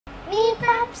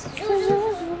Meatballs,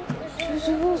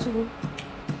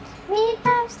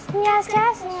 meatballs, yes,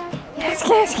 yes, yes, yes,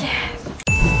 yes, yes.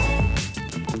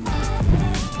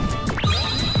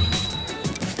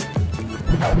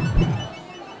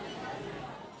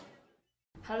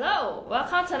 Hello,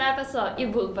 welcome to another episode of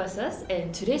Eatbook versus.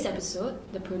 In today's episode,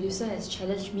 the producer has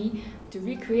challenged me to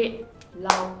recreate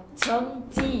Chang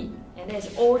Kee, and that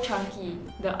is old Chang Kee,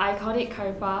 the iconic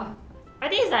curry puff. I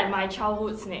think it's like my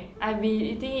childhood snack. I've been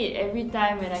eating it every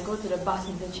time when I go to the bus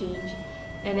interchange,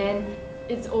 and then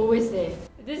it's always there.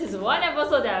 This is one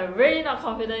episode that I'm really not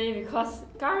confident in because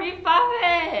curry puff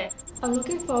I'm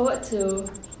looking forward to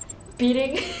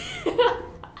beating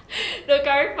the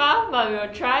curry puff, but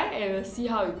we'll try and we'll see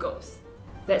how it goes.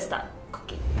 Let's start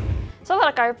cooking. So for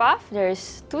the curry puff, there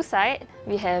is two sides.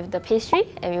 We have the pastry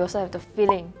and we also have the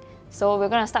filling. So we're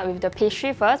gonna start with the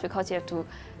pastry first because you have to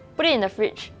put it in the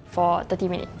fridge for 30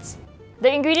 minutes.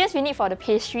 The ingredients we need for the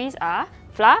pastries are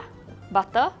flour,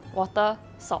 butter, water,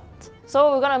 salt.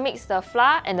 So we're gonna mix the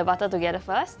flour and the butter together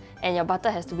first, and your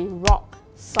butter has to be rock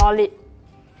solid.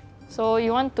 So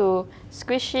you want to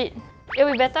squish it.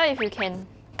 It'll be better if you can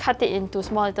cut it into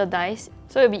small little dice,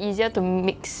 so it'll be easier to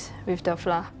mix with the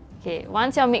flour. Okay,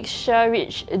 once your mixture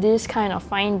reach this kind of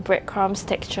fine breadcrumbs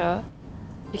texture,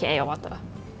 you can add your water.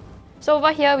 So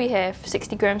over here we have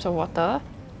 60 grams of water,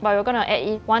 but we're gonna add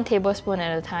in 1 tablespoon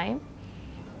at a time.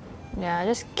 Yeah,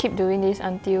 just keep doing this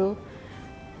until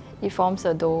it forms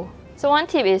a dough. So one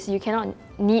tip is you cannot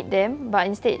knead them, but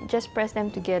instead just press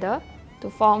them together to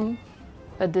form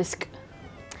a disc.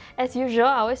 As usual,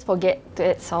 I always forget to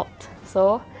add salt.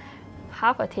 So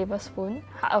half a teaspoon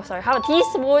of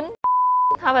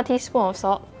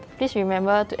salt. Please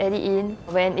remember to add it in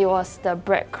when it was the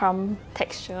breadcrumb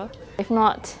texture. If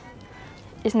not,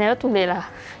 it's never too late lah.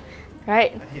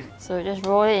 Right? So just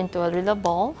roll it into a little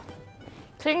ball.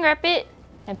 Cling wrap it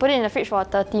and put it in the fridge for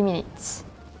 30 minutes.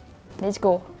 Let's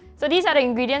go. So these are the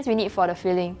ingredients we need for the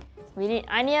filling. We need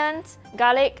onions,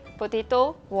 garlic,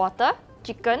 potato, water,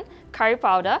 chicken, curry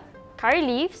powder, curry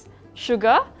leaves,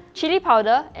 sugar, chili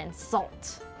powder, and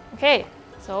salt. Okay,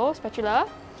 so spatula,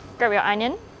 grab your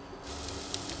onion.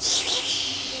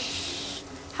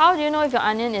 How do you know if your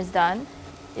onion is done?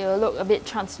 It will look a bit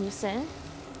translucent.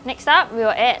 Next up, we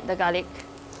will add the garlic.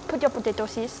 Put your potato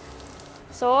seeds.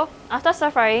 So after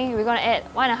stir frying, we're going to add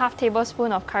 1.5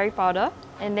 tablespoons of curry powder,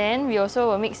 and then we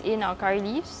also will mix in our curry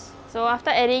leaves. So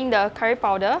after adding the curry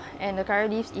powder and the curry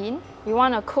leaves in, we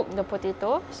want to cook the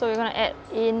potato. So we're going to add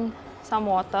in some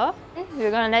water. We're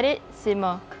going to let it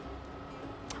simmer.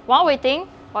 While waiting,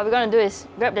 what we're going to do is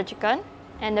grab the chicken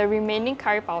and the remaining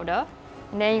curry powder,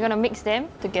 and then you're going to mix them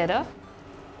together.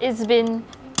 It's been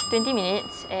 20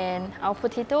 minutes and our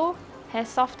potato has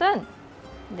softened.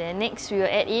 Then next we will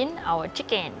add in our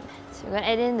chicken. So we're going to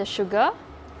add in the sugar,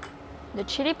 the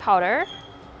chili powder,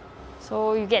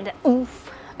 so you get the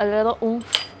oomph, a little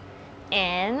oomph,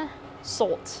 and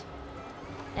salt.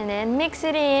 And then mix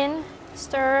it in,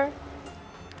 stir.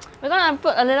 We're going to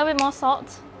put a little bit more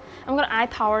salt. I'm going to eye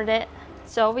power that.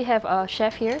 So we have a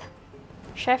chef here,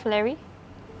 Chef Larry.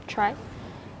 Try.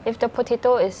 If the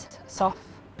potato is soft.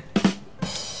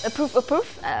 Approve.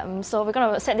 So we're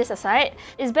going to set this aside.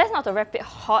 It's best not to wrap it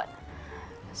hot.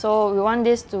 So we want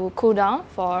this to cool down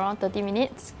for around 30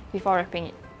 minutes before wrapping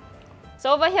it.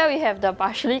 So over here we have the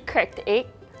partially cracked egg,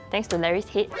 thanks to Larry's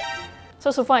head. So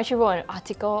Sufan actually wrote an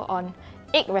article on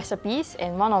egg recipes,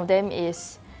 and one of them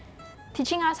is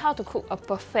teaching us how to cook a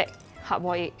perfect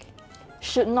hard-boiled egg.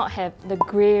 Should not have the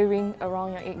grey ring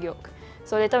around your egg yolk.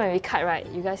 So later when we cut, right,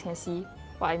 you guys can see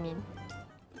what I mean.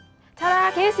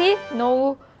 Ta-da! Can you see?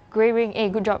 No grey ring. Hey,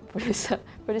 good job, producer.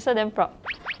 Producer damn proud.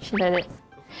 She did it.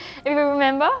 If you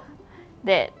remember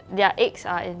that their eggs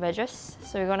are in wedges,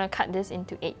 so we're gonna cut this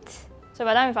into 8. So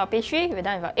we're done with our pastry, we're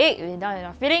done with our egg, we're done with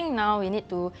our filling. Now we need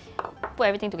to put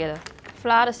everything together.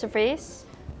 Flour the surface.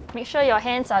 Make sure your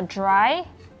hands are dry.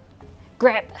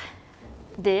 Grab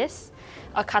this,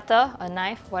 a cutter, a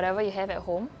knife, whatever you have at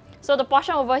home. So the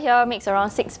portion over here makes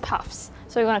around 6 puffs.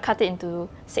 So we're going to cut it into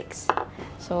 6.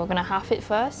 So we're going to half it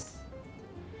first.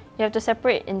 You have to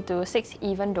separate into 6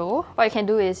 even dough. What you can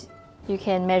do is you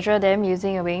can measure them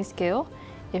using a weighing scale.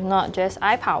 If not, just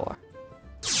eye power.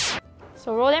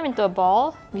 So roll them into a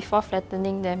ball before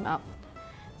flattening them out.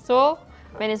 So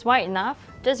when it's wide enough,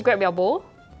 just grab your bowl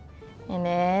and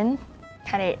then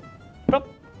cut it. Plop.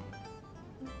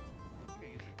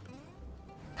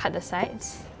 Cut the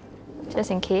sides, just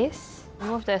in case.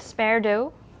 Remove the spare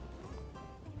dough.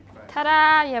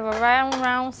 Ta-da! You have a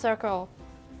round circle.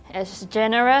 As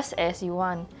generous as you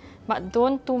want. But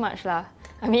don't too much lah.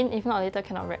 I mean, if not later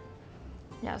cannot wrap.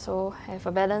 Yeah, so have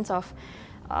a balance of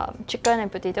chicken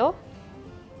and potato.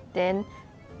 Then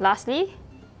lastly,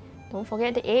 don't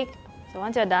forget the egg. So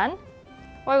once you're done,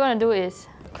 what we're gonna do is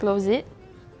close it.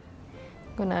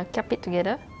 Gonna cap it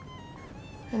together.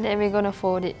 And then we're gonna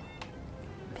fold it.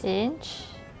 Pinch.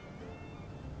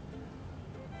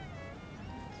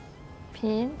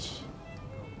 Pinch.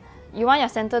 You want your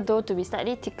center dough to be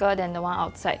slightly thicker than the one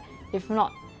outside. If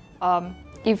not,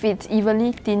 if it's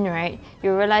evenly thin, right,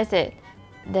 you realize that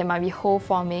there might be hole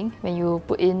forming when you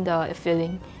put in the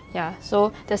filling. Yeah,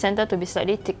 so the center to be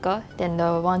slightly thicker than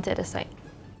the ones at the side.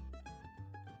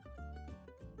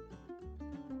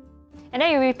 And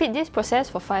then you repeat this process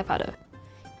for 5 other.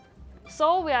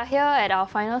 So we are here at our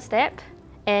final step,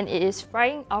 and it is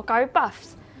frying our curry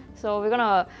puffs. So we're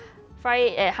gonna fry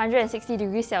it at 160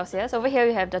 degrees Celsius. Over here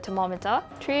we have the thermometer.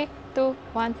 3, 2,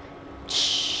 1.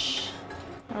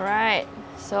 Alright,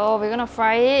 so we're gonna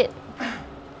fry it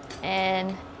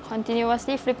and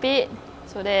continuously flip it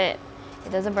so that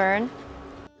it doesn't burn.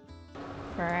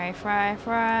 Fry, fry,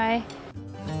 fry.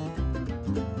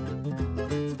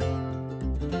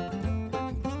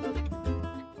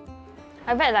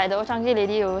 I bet like the old Chang Kee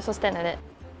lady will also stand like that.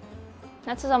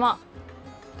 那吃什么?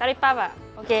 Curry puff ah?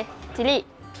 Okay, chilli.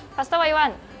 Faster, what you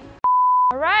want?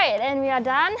 Alright, and we are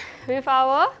done with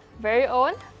our very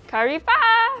own curry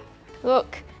puff.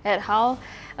 Look at how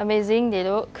amazing they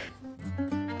look.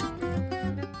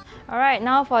 Alright,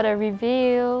 now for the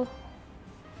reveal.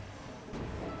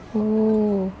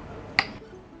 Ooh.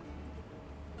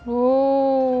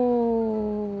 Ooh.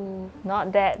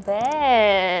 Not that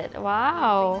bad.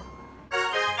 Wow.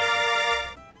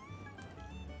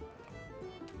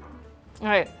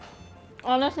 Alright.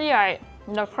 Honestly, right,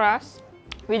 the crust,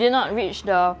 we did not reach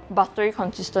the buttery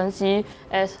consistency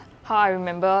as how I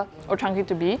remember Old Chang Kee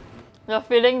to be. The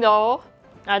filling though,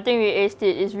 I think we aced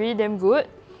it. It's really damn good.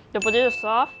 The potato is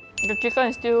soft. The chicken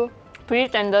is still pretty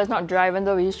tender. It's not dry even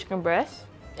though we use chicken breast.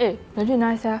 Legit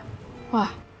nice, yeah. Wow.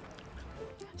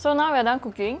 So now we're done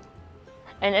cooking.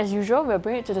 And as usual, we'll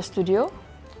bring it to the studio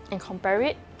and compare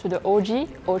it to the OG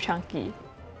Old Chang Kee.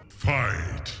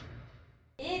 Fight!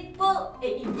 Eatbook,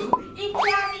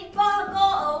 Eatbook,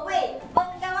 go away.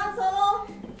 Bengawan Solo,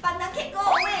 Panda Cake, go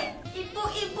away.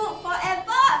 Eatbook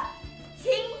forever.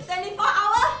 Ting, 24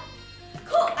 hours.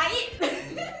 Cook, I eat.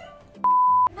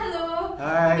 Hello.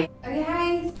 Hi! Okay,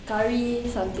 hi. Curry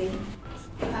something.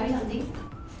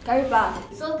 Curry puff.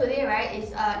 So today, right,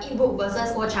 is Eatbook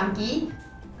versus Old Chang Kee.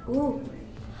 Ooh.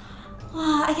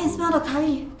 Wow, I can smell the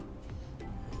curry.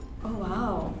 Oh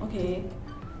wow, okay.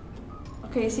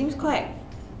 Okay, seems quite...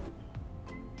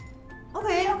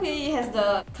 Okay, it has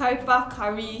the curry puff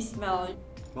curry smell.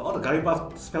 But all the curry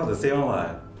puff smell the same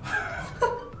one.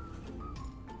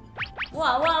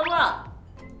 Wow.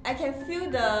 I can feel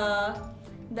the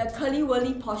curly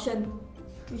whirly portion,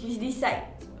 which is this side.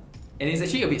 And it's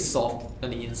actually a bit soft on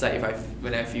the inside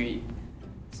when I feel it.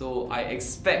 So I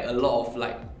expect a lot of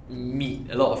like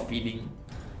meat, a lot of filling.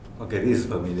 Okay, this is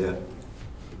familiar.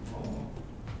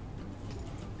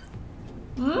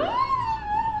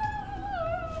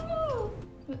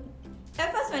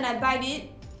 At first when I bite it,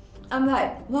 I'm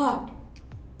like, wow,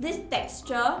 this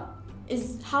texture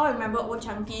is how I remember Old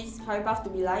Chang Kee's curry puff to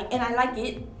be like, and I like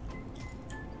it.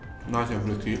 Nice and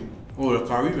flaky. Oh, the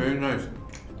curry very nice.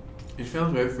 It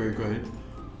smells very fragrant.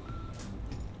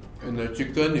 And the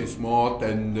chicken is more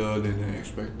tender than I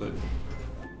expected.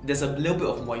 There's a little bit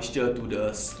of moisture to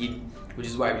the skin, which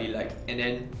is what I really like. And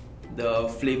then the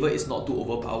flavor is not too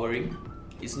overpowering.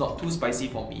 It's not too spicy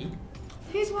for me.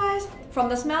 Taste wise, from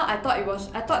the smell, I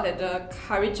thought that the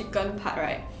curry chicken part,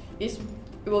 right, it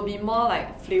will be more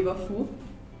like flavorful.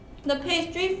 The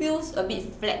pastry feels a bit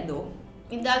flat though.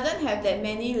 It doesn't have that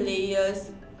many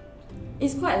layers.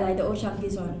 It's quite like the Old Chang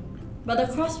Kee's one, but the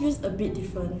crust feels a bit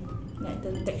different, like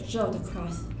the texture of the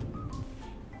crust.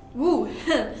 Woo!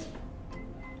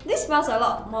 This smells a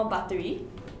lot more buttery.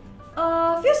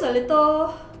 Feels a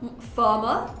little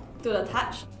firmer to the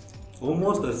touch.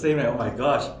 Almost the same, oh my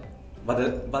gosh. But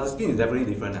the skin is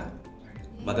definitely different.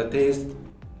 But the taste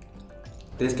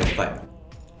can fight.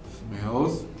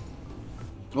 Smells.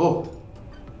 Oh,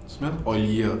 smells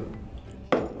oilier.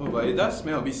 Oh, but it does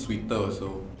smell a bit sweeter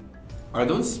also. I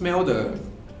don't smell the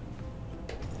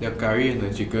curry and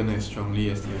the chicken as strongly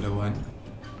as the other one.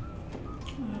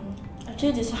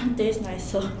 Actually, this one tastes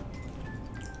nicer.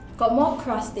 Got more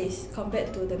crust taste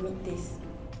compared to the meat taste.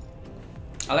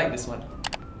 I like this one.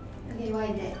 Okay, why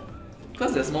is that?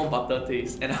 Because there's more butter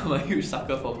taste, and I'm a huge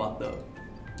sucker for butter.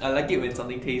 I like it when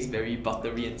something tastes very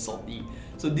buttery and salty.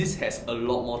 So this has a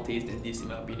lot more taste than this in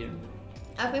my opinion.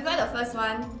 I prefer the first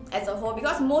one as a whole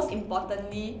because most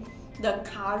importantly, the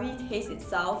curry taste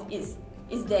itself is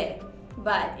there.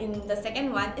 But in the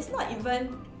second one, it's not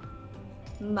even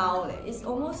mild. It's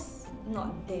almost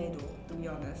not there though, to be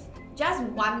honest. Just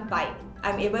one bite,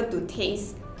 I'm able to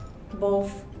taste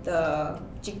both the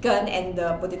chicken and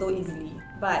the potato easily.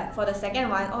 But for the second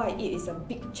one, all I eat is a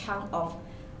big chunk of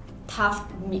tough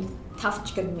meat, tough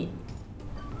chicken meat.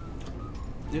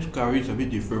 This curry is a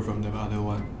bit different from the other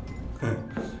one. I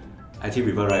actually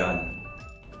prefer right one.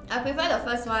 I prefer the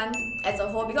first one as a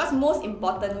whole because most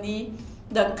importantly,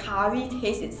 the curry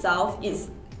taste itself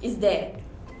is there.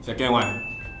 Second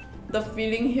one. The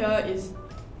filling here is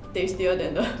tastier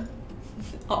than the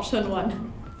option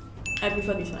one. I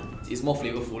prefer this one. It's more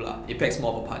flavorful lah. It packs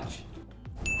more of a punch.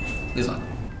 This one.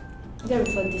 I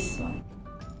prefer this one.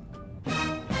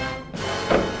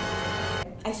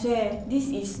 I swear, this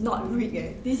is not rigged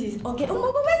eh. This is okay. Oh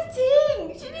my god, where's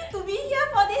Ting? She needs to be here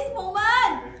for this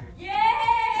moment.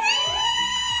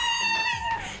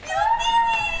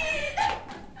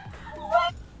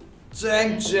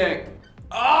 Chang.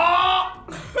 Ah!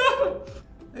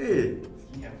 Hey!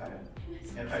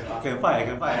 I can fight.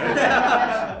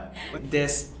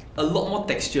 There's a lot more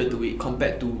texture to it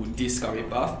compared to this curry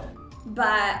puff.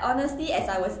 But honestly, as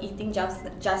I was eating just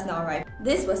now, right,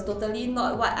 this was totally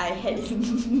not what I had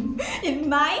in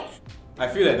mind. I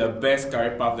feel that the best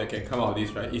curry puff that can come out of this,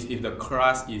 right, is if the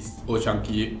crust is Old Chang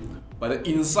Kee, but the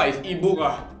inside is Eatbook.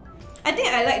 I think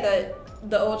I like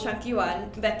the Old Chang Kee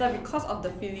one better because of the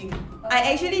filling.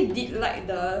 I actually did like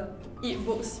the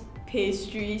Eatbook's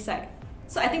pastry side.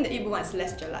 So I think the Eatbook one is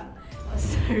less gelat.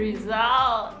 What's the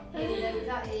result? Okay, the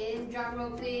result is, drum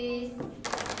roll please.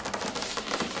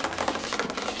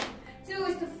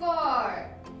 2:4.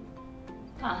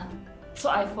 Huh. So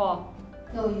I fall.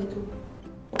 No, you do.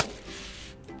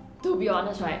 To be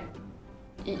honest, right,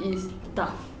 it is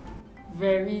tough.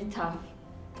 Very tough.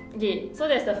 Okay, so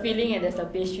there's the filling and there's the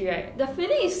pastry, right? The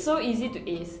filling is so easy to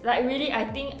ace. Like really, I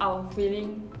think our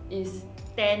filling is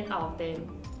 10 out of 10.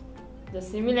 The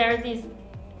similarities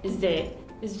is there.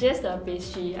 It's just the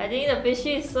pastry. I think the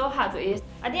pastry is so hard to ace.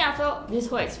 I think after this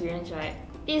whole experience, right,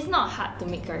 it's not hard to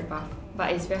make curry puff,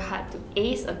 but it's very hard to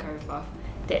ace a curry puff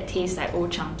that tastes like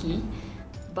Old Chang Kee.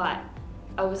 But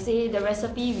I would say the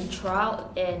recipe we tried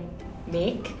and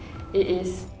make,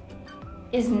 it's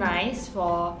nice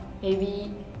for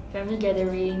maybe family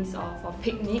gatherings or for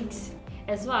picnics.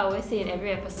 As what I always say in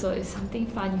every episode, it's something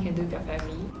fun you can do with your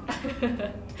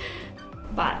family.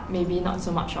 But maybe not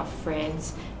so much of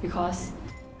friends, because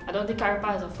I don't think curry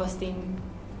puff is the first thing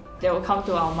that will come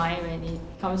to our mind when it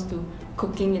comes to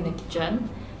cooking in the kitchen.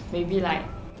 Maybe like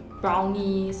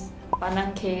brownies,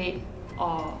 pandan cake,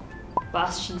 or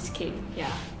bus cheesecake. Yeah.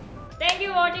 Thank you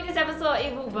for watching this episode of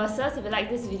Eatbook Versus. If you like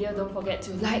this video, don't forget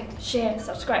to like, share,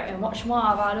 subscribe, and watch more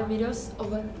of our other videos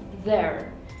over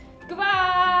there.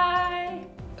 Goodbye!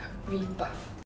 Curry puff.